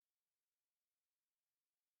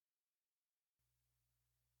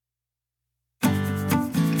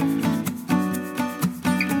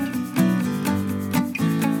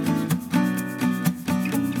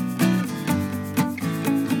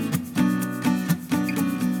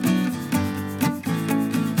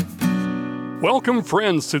Welcome,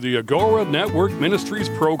 friends, to the Agora Network Ministries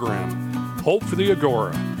program, Hope for the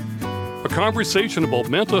Agora, a conversation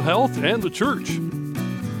about mental health and the church.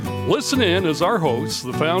 Listen in as our hosts,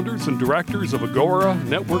 the founders and directors of Agora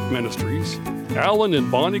Network Ministries, Alan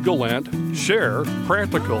and Bonnie Gallant, share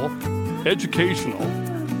practical, educational,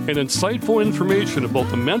 and insightful information about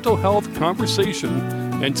the mental health conversation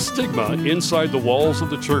and stigma inside the walls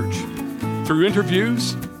of the church. Through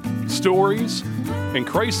interviews, stories, and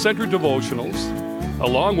Christ-centered devotionals,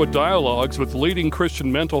 along with dialogues with leading Christian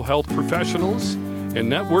mental health professionals and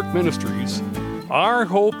network ministries, our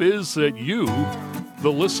hope is that you, the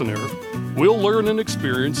listener, will learn and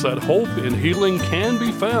experience that hope and healing can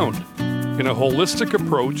be found in a holistic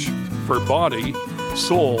approach for body,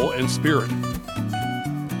 soul, and spirit.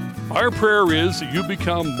 Our prayer is that you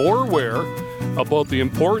become more aware about the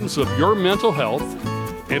importance of your mental health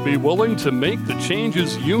and be willing to make the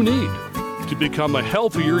changes you need to become a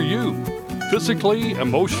healthier you, physically,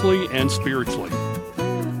 emotionally, and spiritually.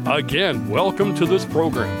 Again, welcome to this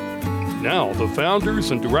program. Now, the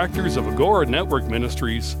founders and directors of Agora Network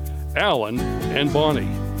Ministries, Alan and Bonnie.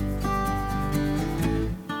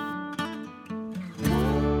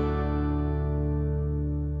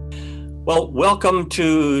 Well, welcome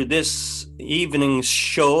to this evening's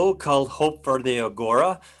show called Hope for the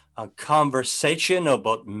Agora, a conversation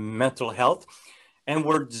about mental health. And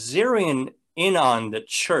we're zeroing in on the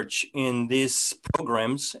church in these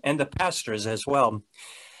programs and the pastors as well.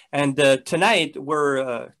 And tonight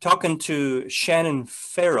we're talking to Shannon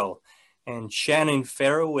Farrell. And Shannon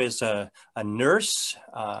Farrell is a nurse,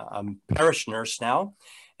 a parish nurse now.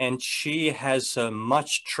 And she has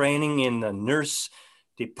much training in the nurse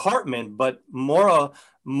department, but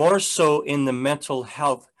more so in the mental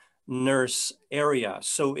health nurse area.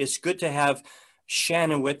 So it's good to have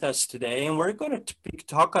Shannon with us today, and we're going to be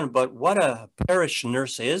talking about what a parish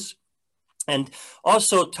nurse is, and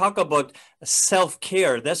also talk about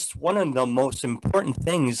self-care. That's one of the most important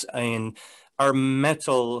things in our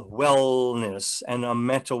mental wellness and our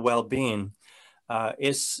mental well-being,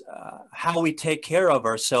 is how we take care of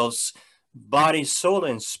ourselves, body, soul,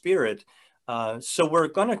 and spirit. So we're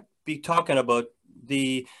going to be talking about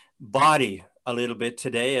the body a little bit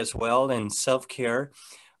today as well, and self-care.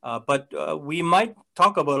 But we might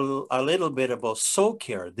talk about a little bit about soul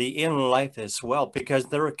care, the inner life as well, because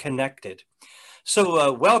they're connected.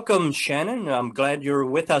 So welcome, Shannon. I'm glad you're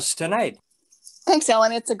with us tonight. Thanks,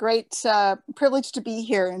 Alan. It's a great privilege to be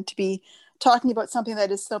here and to be talking about something that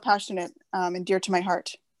is so passionate and dear to my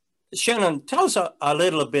heart. Shannon, tell us a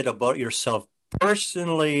little bit about yourself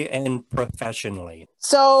personally and professionally.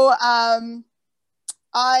 So I'm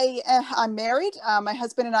married. My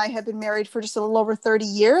husband and I have been married for just a little over 30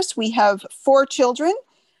 years. We have 4 children.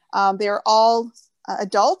 They're all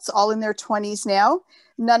adults, all in their 20s now.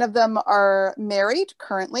 None of them are married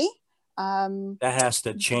currently. That has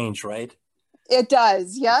to change, right? It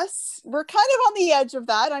does, yes. We're kind of on the edge of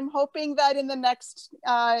that. I'm hoping that in the next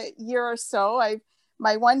year or so,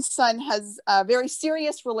 my one son has a very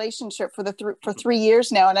serious relationship for 3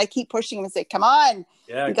 years now, and I keep pushing him and say, "Come on,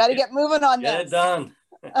 you got to get moving on this." Get it done.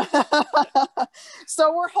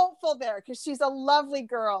 So we're hopeful there because she's a lovely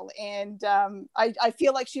girl, and I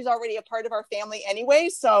feel like she's already a part of our family anyway.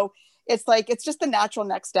 So it's just the natural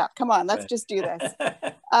next step. Come on, let's just do this.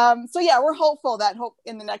 So yeah, we're hopeful that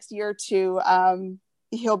in the next year or two,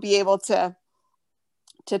 he'll be able to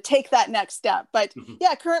take that next step. But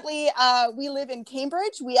yeah, currently we live in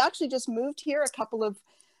Cambridge. We actually just moved here a couple of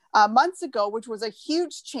months ago, which was a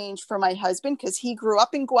huge change for my husband because he grew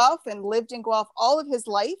up in Guelph and lived in Guelph all of his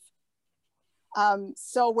life.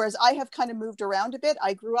 So whereas I have kind of moved around a bit,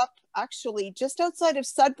 I grew up actually just outside of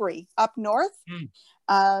Sudbury up north.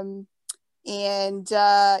 So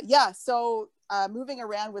moving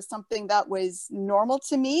around was something that was normal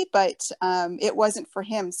to me, but it wasn't for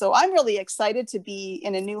him. So I'm really excited to be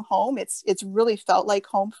in a new home. It's really felt like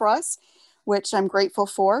home for us, which I'm grateful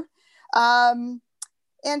for.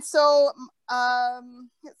 And so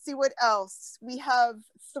let's see what else. We have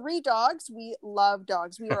 3 dogs. We love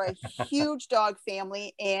dogs. We are a huge dog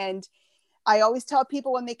family. And I always tell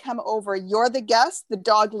people when they come over, you're the guest, the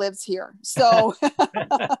dog lives here. So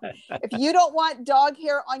if you don't want dog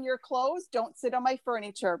hair on your clothes, don't sit on my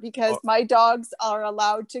furniture because my dogs are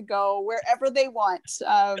allowed to go wherever they want.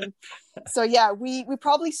 So yeah, we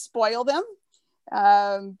probably spoil them,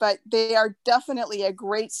 but they are definitely a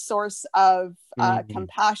great source of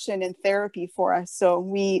compassion and therapy for us. So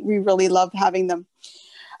we really love having them.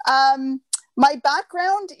 My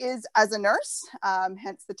background is as a nurse,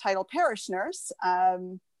 hence the title parish nurse.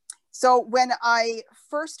 So when I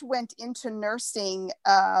first went into nursing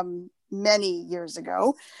many years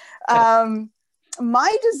ago,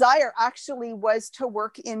 my desire actually was to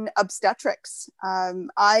work in obstetrics.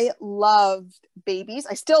 I loved babies.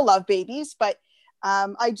 I still love babies, but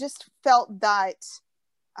I just felt that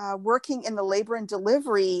working in the labor and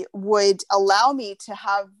delivery would allow me to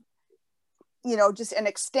have, you know, just an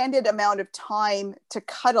extended amount of time to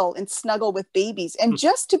cuddle and snuggle with babies, and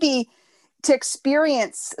just to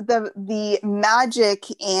experience the magic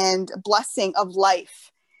and blessing of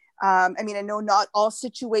life. I mean, I know not all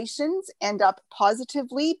situations end up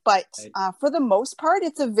positively, but for the most part,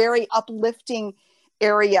 it's a very uplifting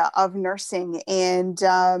area of nursing. And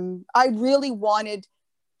I really wanted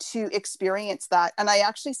to experience that. And I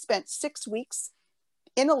actually spent 6 weeks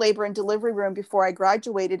in a labor and delivery room before I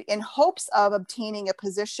graduated, in hopes of obtaining a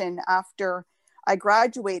position after I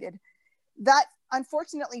graduated. That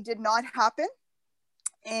unfortunately did not happen.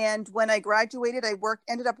 And when I graduated, I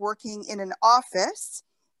ended up working in an office.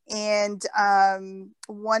 And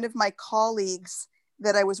one of my colleagues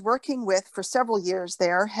that I was working with for several years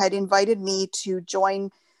there had invited me to join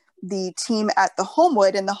the team at the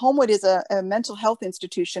Homewood. And the Homewood is a mental health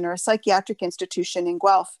institution, or a psychiatric institution in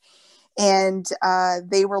Guelph. And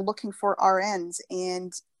they were looking for RNs.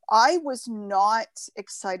 And I was not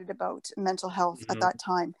excited about mental health at that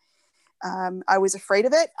time. I was afraid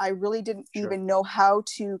of it. I really didn't even know how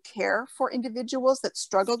to care for individuals that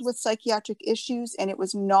struggled with psychiatric issues. And it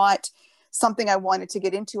was not something I wanted to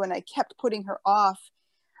get into. And I kept putting her off,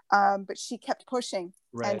 but she kept pushing.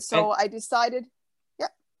 Right. And so I decided,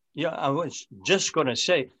 Yeah, I was just going to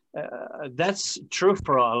say, that's true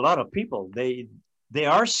for a lot of people. They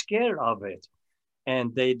are scared of it,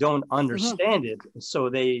 and they don't understand it. So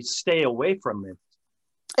they stay away from it.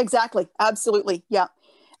 Exactly. Absolutely. Yeah.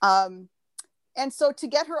 And so to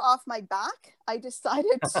get her off my back, I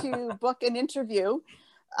decided to book an interview.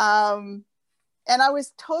 And I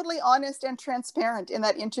was totally honest and transparent in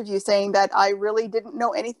that interview, saying that I really didn't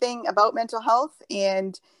know anything about mental health,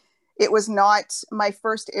 and it was not my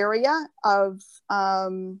first area of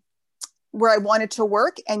where I wanted to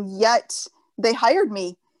work. And yet they hired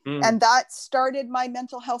me. And that started my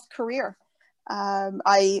mental health career.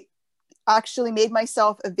 I actually made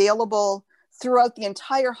myself available throughout the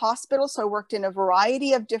entire hospital. So I worked in a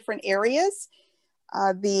variety of different areas.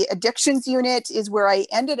 The addictions unit is where I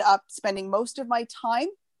ended up spending most of my time,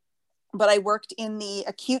 but I worked in the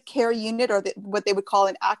acute care unit, or what they would call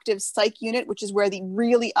an active psych unit, which is where the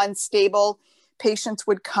really unstable patients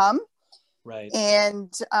would come. Right.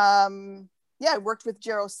 And I worked with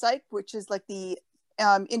geropsych, which is like the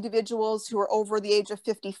individuals who are over the age of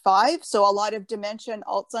 55. So a lot of dementia and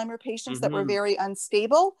Alzheimer patients that were very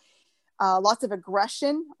unstable. Lots of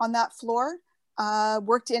aggression on that floor.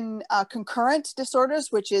 Worked in concurrent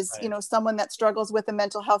disorders, which is, someone that struggles with a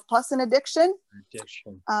mental health plus an addiction.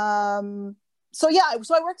 So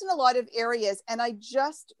I worked in a lot of areas, and I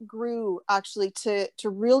just grew actually to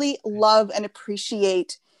really love and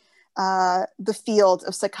appreciate the field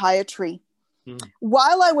of psychiatry.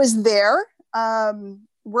 While I was there,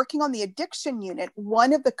 working on the addiction unit,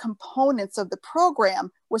 one of the components of the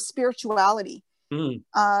program was spirituality.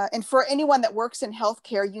 And for anyone that works in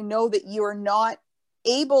healthcare, you know that you are not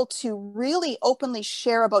able to really openly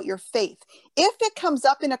share about your faith. If it comes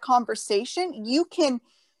up in a conversation, you can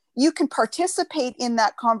participate in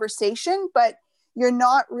that conversation, but you're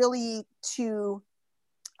not really to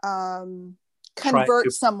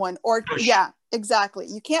convert someone or push. Yeah, exactly.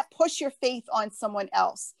 You can't push your faith on someone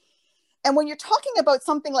else. And when you're talking about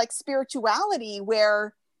something like spirituality,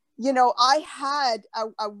 where I had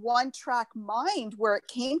a one-track mind where it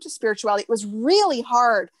came to spirituality, it was really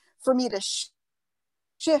hard for me to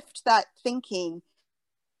shift that thinking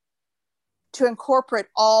to incorporate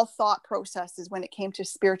all thought processes when it came to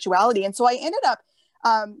spirituality. And so I ended up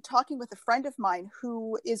talking with a friend of mine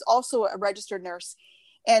who is also a registered nurse,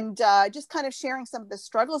 and just kind of sharing some of the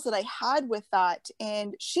struggles that I had with that.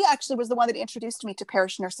 And she actually was the one that introduced me to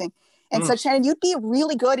parish nursing and said, Shannon, you'd be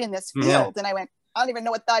really good in this field. Yeah. And I went, I don't even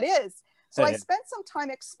know what that is. So I spent some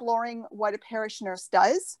time exploring what a parish nurse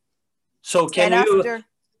does. So can you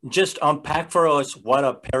just unpack for us what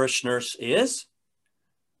a parish nurse is?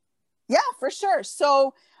 Yeah, for sure.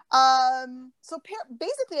 So,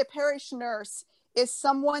 basically a parish nurse is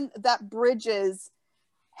someone that bridges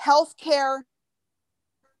healthcare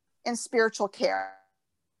and spiritual care.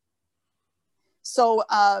 So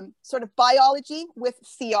sort of biology with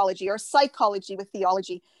theology, or psychology with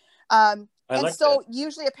theology.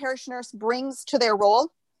 Usually a parish nurse brings to their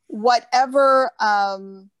role whatever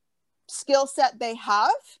skill set they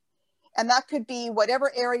have. And that could be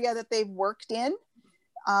whatever area that they've worked in.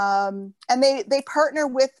 And they partner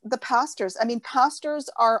with the pastors. I mean, pastors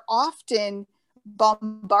are often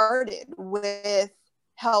bombarded with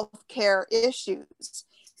healthcare issues.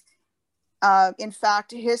 In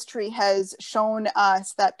fact, history has shown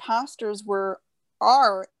us that pastors were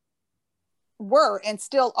and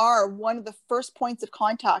still are one of the first points of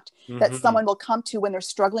contact that someone will come to when they're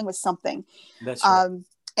struggling with something. That's right.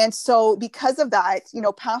 And so because of that,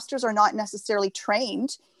 pastors are not necessarily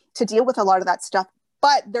trained to deal with a lot of that stuff,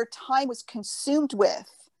 but their time was consumed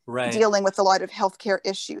with dealing with a lot of healthcare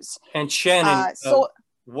issues. And Shannon,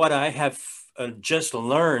 what I have just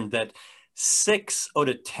learned that 6 out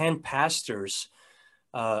of 10 pastors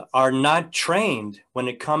are not trained when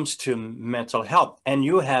it comes to mental health. And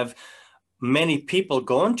you have many people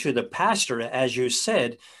going to the pastor, as you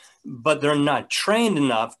said, but they're not trained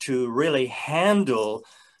enough to really handle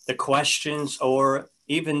the questions or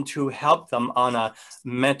even to help them on a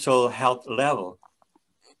mental health level.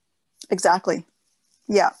 Exactly.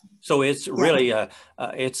 Yeah. So it's really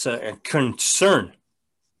it's a concern.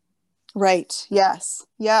 Right. Yes.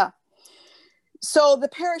 Yeah. So the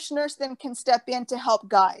parish nurse then can step in to help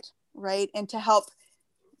guide, right? And to help,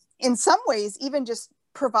 in some ways, even just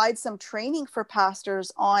provide some training for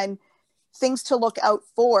pastors on things to look out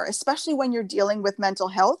for, especially when you're dealing with mental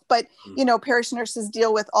health. But, parish nurses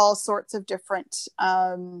deal with all sorts of different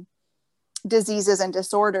diseases and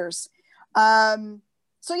disorders.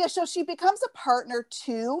 So she becomes a partner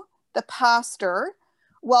to the pastor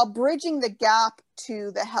while bridging the gap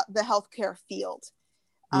to the healthcare field.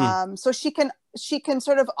 So she can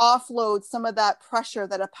sort of offload some of that pressure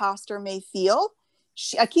that a pastor may feel.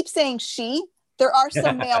 I keep saying she. There are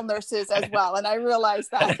some male nurses as well, and I realize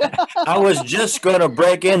that. I was just going to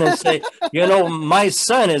break in and say, my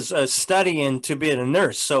son is studying to be a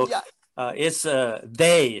nurse, so it's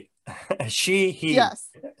they, she, he. Yes,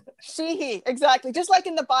 she, he, exactly. Just like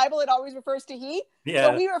in the Bible, it always refers to he. Yeah.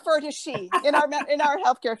 So we refer to she in our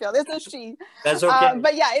healthcare field. It's a she. That's okay.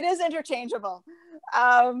 But yeah, it is interchangeable.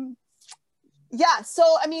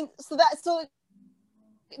 So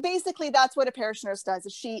basically that's what a parish nurse does,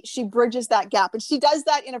 is she bridges that gap, and she does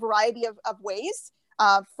that in a variety of ways.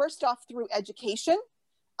 First off, through education,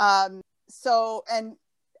 and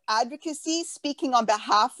advocacy, speaking on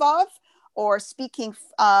behalf of, or speaking,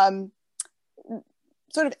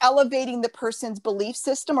 sort of elevating the person's belief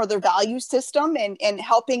system or their value system, and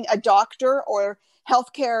helping a doctor or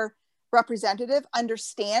healthcare representative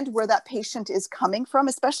understand where that patient is coming from,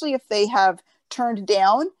 especially if they have turned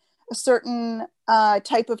down a certain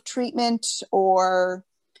type of treatment, or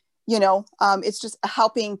it's just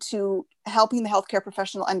helping the healthcare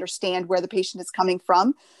professional understand where the patient is coming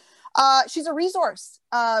from. She's a resource,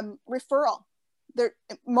 referral.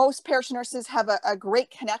 Most parish nurses have a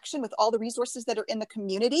great connection with all the resources that are in the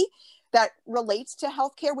community that relates to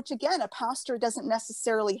healthcare, which again, a pastor doesn't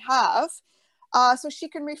necessarily have. So she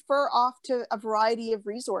can refer off to a variety of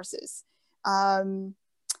resources.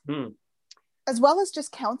 As well as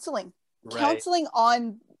just counseling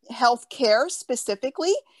on healthcare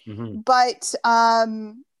specifically. But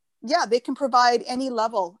they can provide any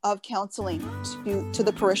level of counseling to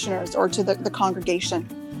the parishioners or to the congregation.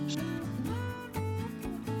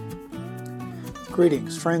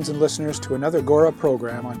 Greetings, friends and listeners, to another Agora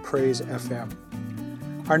program on Praise FM.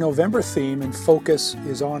 Our November theme and focus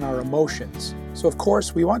is on our emotions. So of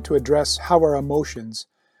course we want to address how our emotions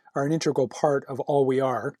are an integral part of all we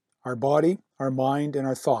are: our body, our mind, and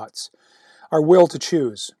our thoughts, our will to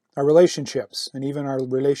choose, our relationships, and even our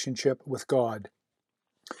relationship with God.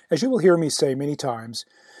 As you will hear me say many times,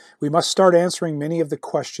 we must start answering many of the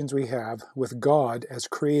questions we have with God as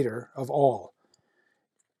creator of all,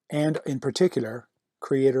 and in particular,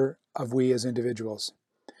 creator of we as individuals.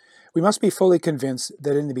 We must be fully convinced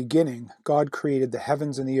that in the beginning, God created the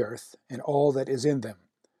heavens and the earth and all that is in them.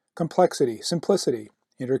 Complexity, simplicity,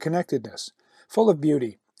 interconnectedness, full of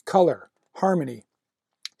beauty, color, harmony,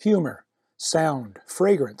 humor, sound,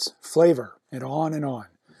 fragrance, flavor, and on and on.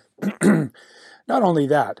 Not only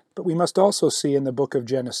that, but we must also see in the book of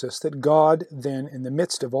Genesis that God then, in the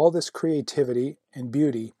midst of all this creativity and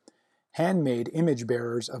beauty, handmade image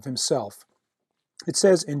bearers of himself. It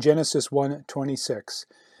says in Genesis 1:26,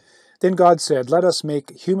 "Then God said, 'Let us make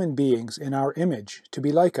human beings in our image, to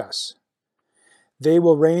be like us. They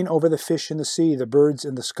will reign over the fish in the sea, the birds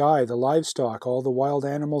in the sky, the livestock, all the wild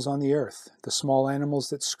animals on the earth, the small animals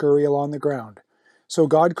that scurry along the ground.' So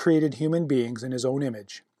God created human beings in his own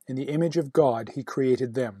image. In the image of God he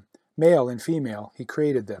created them. Male and female he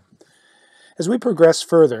created them." As we progress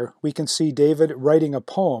further, we can see David writing a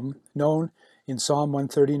poem known in Psalm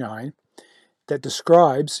 139, that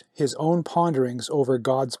describes his own ponderings over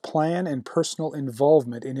God's plan and personal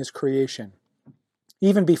involvement in his creation,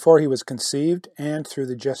 even before he was conceived and through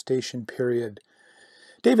the gestation period.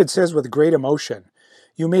 David says with great emotion,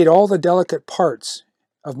 "You made all the delicate parts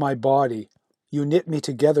of my body. You knit me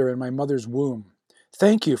together in my mother's womb.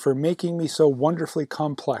 Thank you for making me so wonderfully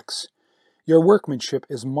complex. Your workmanship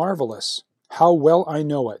is marvelous. How well I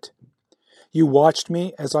know it. You watched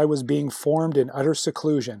me as I was being formed in utter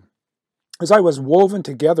seclusion, as I was woven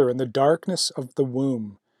together in the darkness of the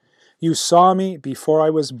womb. You saw me before I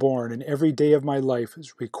was born, and every day of my life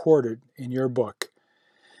is recorded in your book.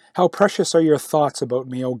 How precious are your thoughts about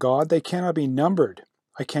me, O God. They cannot be numbered.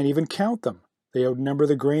 I can't even count them. They outnumber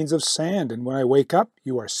the grains of sand, and when I wake up,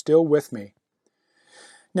 you are still with me."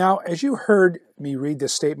 Now, as you heard me read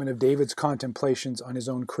this statement of David's contemplations on his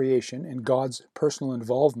own creation and God's personal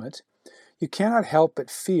involvement, you cannot help but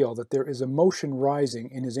feel that there is emotion rising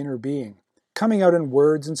in his inner being, coming out in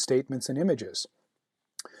words and statements and images.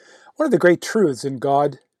 One of the great truths in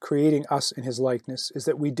God creating us in his likeness is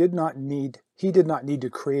that he did not need to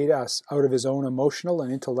create us out of his own emotional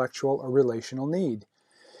and intellectual or relational need.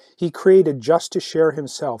 He created just to share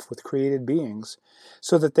himself with created beings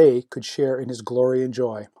so that they could share in his glory and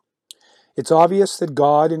joy. It's obvious that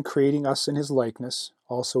God, in creating us in his likeness,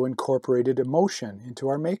 also incorporated emotion into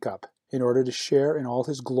our makeup in order to share in all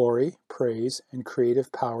his glory, praise, and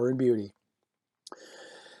creative power and beauty.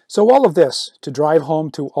 So all of this to drive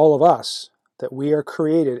home to all of us that we are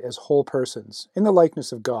created as whole persons in the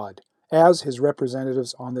likeness of God, as his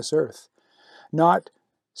representatives on this earth, not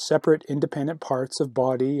separate independent parts of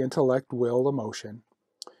body, intellect, will, emotion.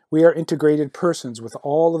 We are integrated persons with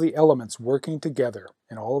all of the elements working together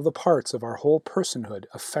and all of the parts of our whole personhood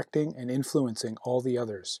affecting and influencing all the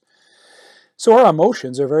others. So our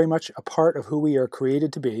emotions are very much a part of who we are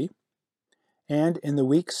created to be, and in the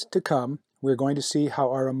weeks to come, we're going to see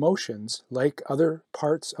how our emotions, like other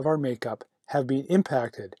parts of our makeup, have been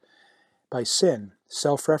impacted by sin,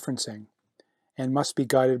 self-referencing, and must be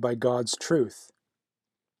guided by God's truth.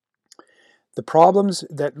 The problems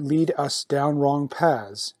that lead us down wrong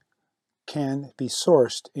paths can be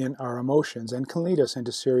sourced in our emotions and can lead us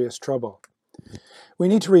into serious trouble. We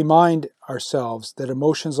need to remind ourselves that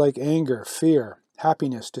emotions like anger, fear,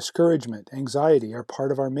 happiness, discouragement, anxiety are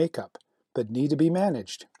part of our makeup, but need to be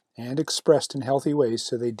managed and expressed in healthy ways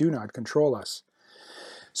so they do not control us.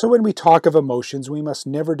 So when we talk of emotions, we must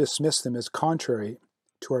never dismiss them as contrary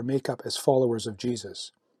to our makeup as followers of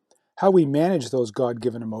Jesus. How we manage those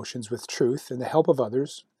God-given emotions with truth and the help of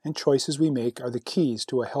others and choices we make are the keys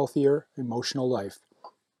to a healthier emotional life.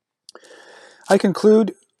 I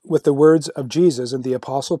conclude with the words of Jesus and the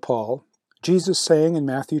Apostle Paul, Jesus saying in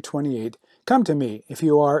Matthew 28, "Come to me if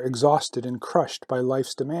you are exhausted and crushed by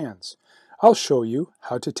life's demands. I'll show you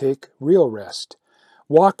how to take real rest.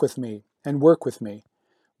 Walk with me and work with me.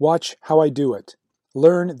 Watch how I do it.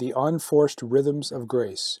 Learn the unforced rhythms of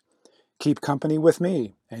grace. Keep company with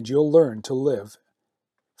me, and you'll learn to live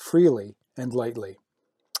freely and lightly."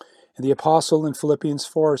 And the apostle in Philippians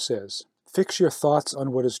 4 says, "Fix your thoughts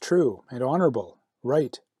on what is true and honorable,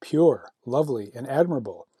 right, pure, lovely, and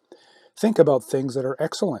admirable. Think about things that are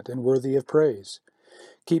excellent and worthy of praise.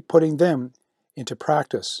 Keep putting them into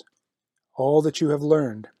practice, all that you have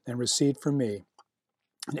learned and received from me,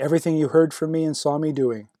 and everything you heard from me and saw me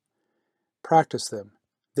doing. Practice them.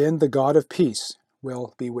 Then the God of peace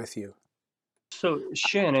will be with you." So,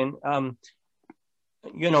 Shannon,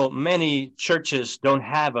 many churches don't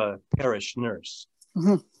have a parish nurse.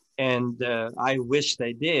 Mhm. And I wish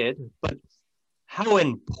they did. But how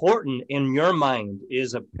important in your mind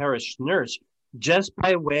is a parish nurse, just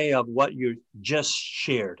by way of what you just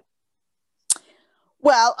shared?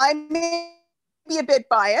 Well, I may be a bit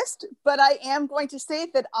biased, but I am going to say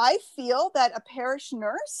that I feel that a parish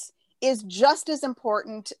nurse is just as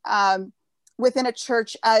important within a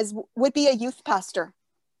church as would be a youth pastor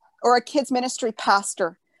or a kids ministry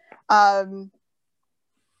pastor. I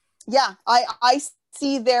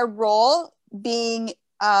see their role being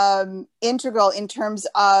integral in terms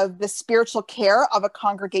of the spiritual care of a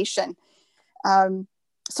congregation. I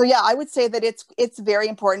would say that it's very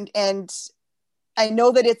important, and I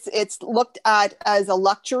know that it's looked at as a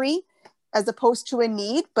luxury as opposed to a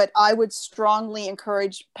need, but I would strongly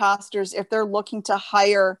encourage pastors, if they're looking to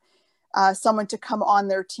hire someone to come on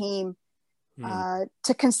their team,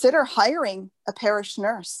 to consider hiring a parish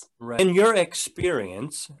nurse. Right. In your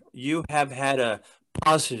experience, you have had a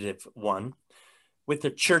positive one with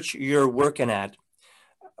the church you're working at.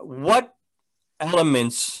 What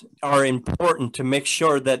elements are important to make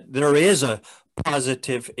sure that there is a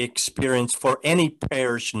positive experience for any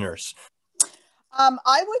parish nurse?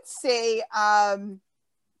 I would say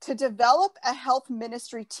to develop a health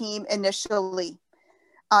ministry team initially,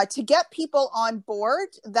 to get people on board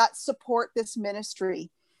that support this ministry.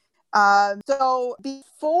 So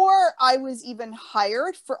before I was even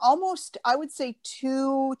hired, for almost, I would say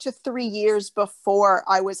 2 to 3 years before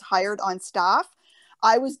I was hired on staff,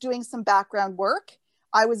 I was doing some background work.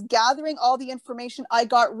 I was gathering all the information. I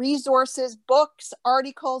got resources, books,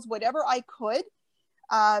 articles, whatever I could.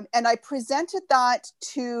 And I presented that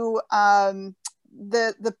to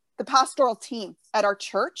the pastoral team at our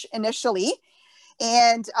church initially.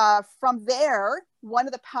 And from there, one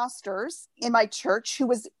of the pastors in my church, who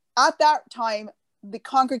was at that time the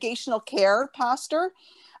congregational care pastor,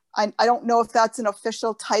 I don't know if that's an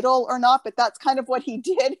official title or not, but that's kind of what he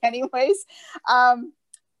did anyways.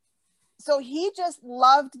 So he just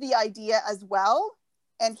loved the idea as well.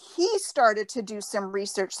 And he started to do some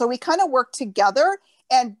research. So we kind of worked together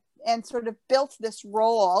and sort of built this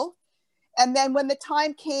role. And then when the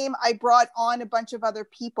time came, I brought on a bunch of other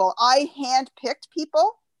people. I handpicked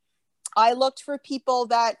people. I looked for people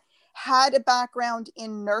that had a background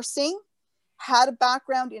in nursing, had a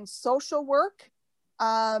background in social work,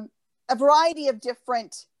 a variety of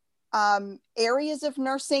different areas of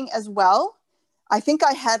nursing as well. I think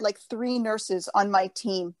I had like 3 nurses on my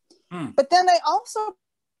team. But then I also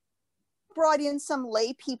brought in some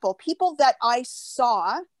lay people that I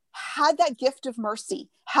saw had that gift of mercy,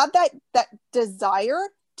 had that desire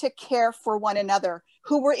to care for one another,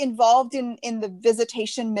 who were involved in the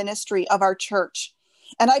visitation ministry of our church.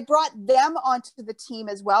 And I brought them onto the team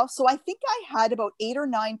as well. So I think I had about 8 or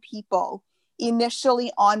 9 people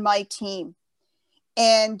initially on my team.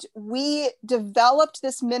 And we developed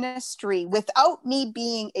this ministry without me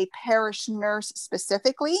being a parish nurse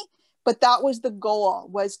specifically, but that was the goal,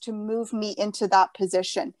 was to move me into that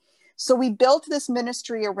position. So we built this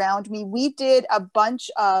ministry around me. We did a bunch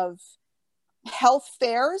of health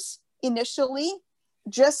fairs initially,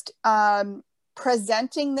 just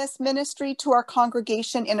presenting this ministry to our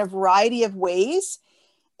congregation in a variety of ways,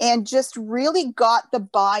 and just really got the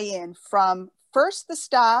buy-in from first the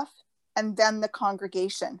staff and then the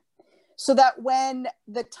congregation. So that when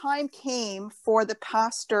the time came for the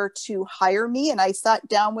pastor to hire me, and I sat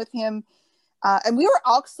down with him, and we were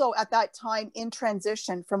also at that time in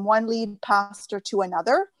transition from one lead pastor to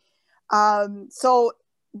another. So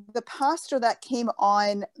the pastor that came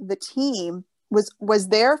on the team was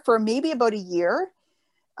there for maybe about a year.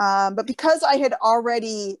 But because I had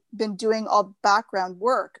already been doing all background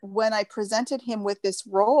work, when I presented him with this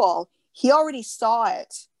role, he already saw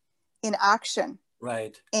it in action.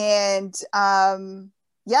 Right. And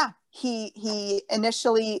he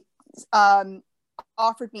initially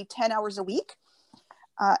offered me 10 hours a week.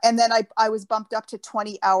 And then I was bumped up to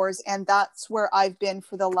 20 hours. And that's where I've been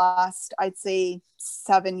for the last, I'd say,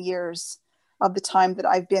 7 years of the time that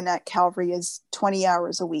I've been at Calvary, is 20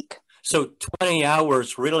 hours a week. So 20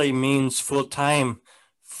 hours really means full time,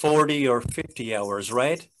 40 or 50 hours,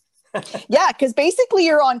 right? Yeah, because basically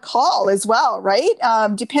you're on call as well, right?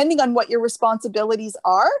 Depending on what your responsibilities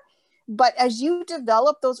are. But as you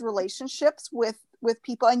develop those relationships with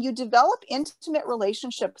people, and you develop intimate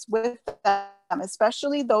relationships with them,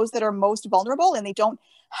 especially those that are most vulnerable and they don't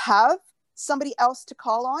have somebody else to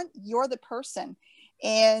call on, you're the person.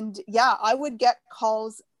 And yeah, I would get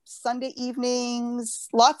calls Sunday evenings,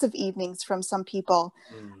 lots of evenings from some people.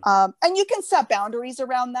 And you can set boundaries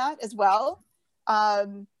around that as well.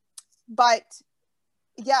 But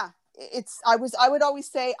yeah, I would always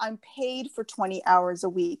say I'm paid for 20 hours a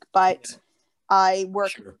week, but I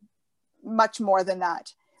work much more than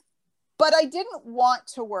that. But I didn't want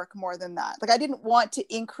to work more than that. Like, I didn't want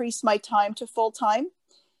to increase my time to full time,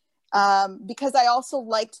 because I also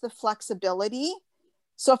liked the flexibility.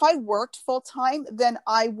 So if I worked full time, then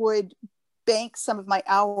I would bank some of my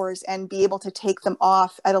hours and be able to take them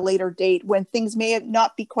off at a later date when things may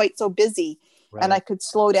not be quite so busy. Right. And I could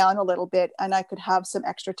slow down a little bit and I could have some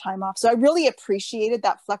extra time off. So I really appreciated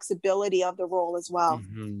that flexibility of the role as well.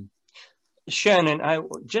 Mm-hmm. Shannon, I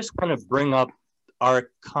just want to bring up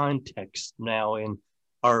our context now in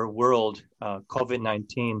our world,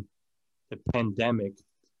 COVID-19, the pandemic.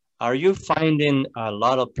 Are you finding a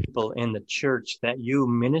lot of people in the church that you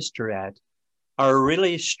minister at are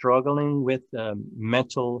really struggling with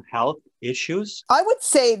mental health issues? I would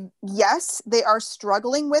say yes, they are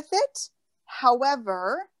struggling with it.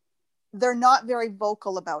 However, they're not very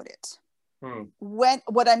vocal about it.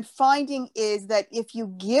 What I'm finding is that if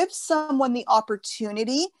you give someone the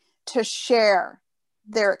opportunity to share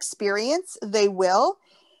their experience, they will.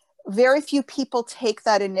 Very few people take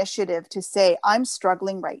that initiative to say, I'm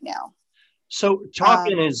struggling right now. So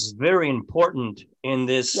talking is very important in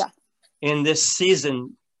this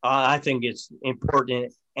season. I think it's important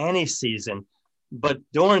in any season, but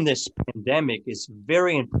during this pandemic, it's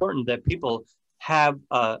very important that people have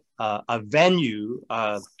a venue,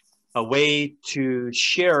 a way to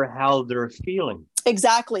share how they're feeling.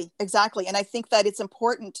 Exactly. And I think that it's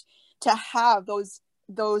important to have those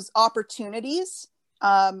opportunities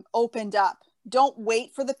opened up. Don't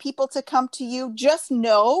wait for the people to come to you. Just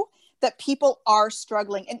know that people are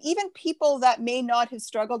struggling, and even people that may not have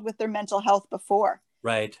struggled with their mental health before,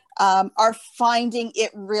 right, are finding it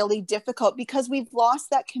really difficult because we've lost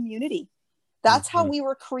that community. That's how we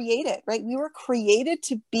were created, right? We were created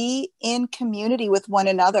to be in community with one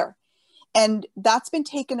another, and that's been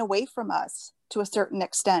taken away from us to a certain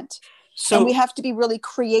extent. And we have to be really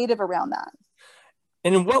creative around that.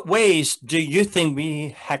 In what ways do you think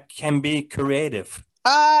we can be creative?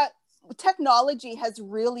 Technology has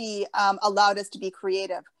really allowed us to be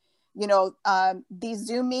creative. These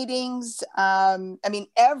Zoom meetings,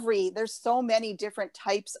 there's so many different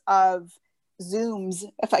types of Zooms,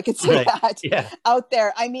 if I could say that, out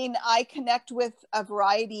there. I mean, I connect with a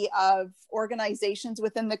variety of organizations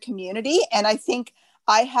within the community, and I think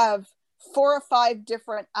I have 4 or 5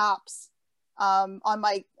 different apps on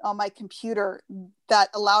my computer that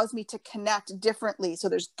allows me to connect differently. So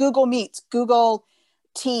there's Google Meets, Google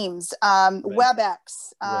Teams,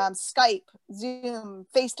 WebEx, Skype, Zoom,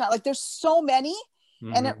 FaceTime. Like there's so many,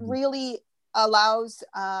 and it really allows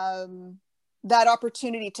that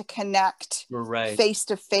opportunity to connect face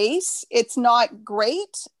to face. It's not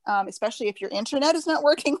great, especially if your internet is not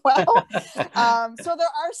working well. So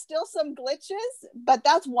there are still some glitches, but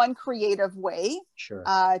that's one creative way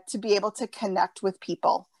to be able to connect with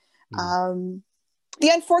people. The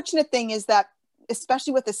unfortunate thing is that,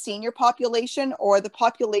 especially with the senior population, or the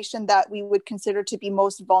population that we would consider to be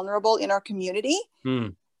most vulnerable in our community,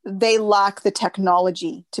 they lack the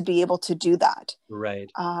technology to be able to do that.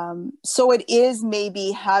 Right. So it is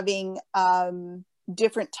maybe having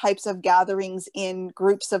different types of gatherings in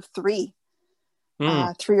groups of 3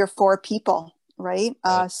 or 4 people, right?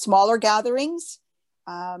 Smaller gatherings,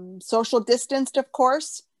 social distanced, of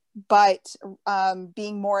course, but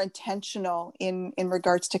being more intentional in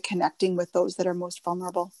regards to connecting with those that are most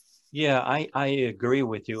vulnerable. Yeah, I agree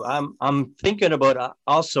with you. I'm thinking about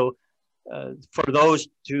also for those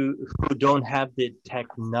who don't have the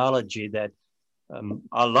technology that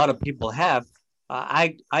a lot of people have.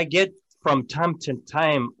 I get from time to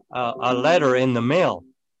time a letter in the mail,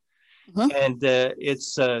 and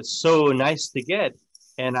it's so nice to get,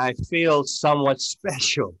 and I feel somewhat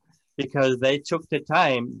special, because they took the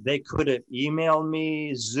time. They could have emailed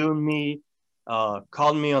me, Zoom me,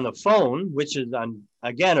 called me on the phone, which is,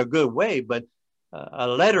 again, a good way, but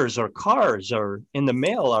letters or cards or in the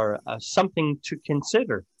mail are something to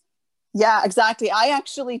consider. Yeah, exactly. I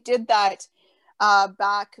actually did that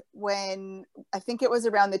back when, I think it was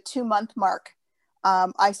around the 2-month mark.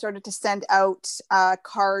 I started to send out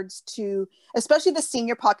cards to especially the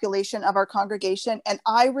senior population of our congregation. And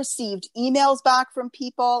I received emails back from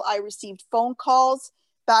people. I received phone calls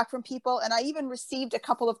back from people. And I even received a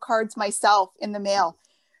couple of cards myself in the mail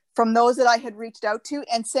from those that I had reached out to,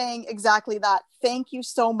 and saying exactly that. Thank you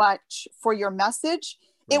so much for your message.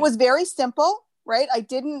 Right. It was very simple, right? I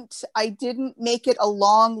didn't make it a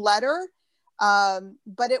long letter.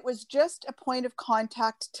 But it was just a point of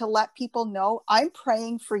contact to let people know I'm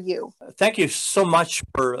praying for you. Thank you so much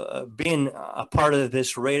for being a part of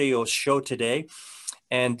this radio show today.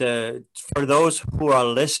 And for those who are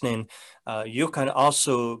listening, you can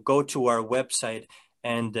also go to our website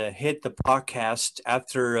and hit the podcast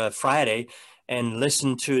after Friday and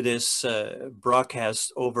listen to this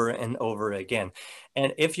broadcast over and over again.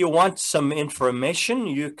 And if you want some information,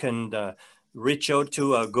 you can reach out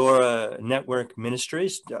to Agora Network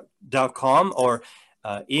Ministries.com or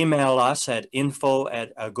email us at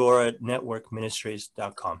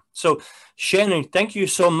info@agoranetworkministries.com. So, Shannon, thank you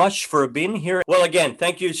so much for being here. Well, again,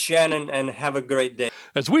 thank you, Shannon, and have a great day.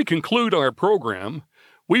 As we conclude our program,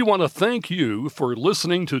 we want to thank you for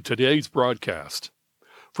listening to today's broadcast.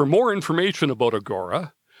 For more information about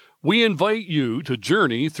Agora, we invite you to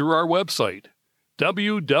journey through our website,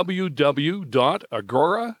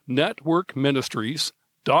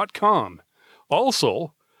 www.agoranetworkministries.com.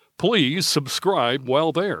 Also, please subscribe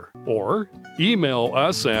while there, or email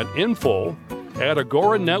us at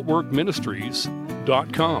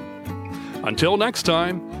info@agoranetworkministries.com. Until next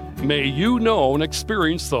time, may you know and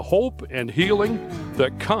experience the hope and healing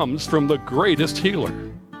that comes from the greatest healer,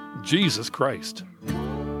 Jesus Christ.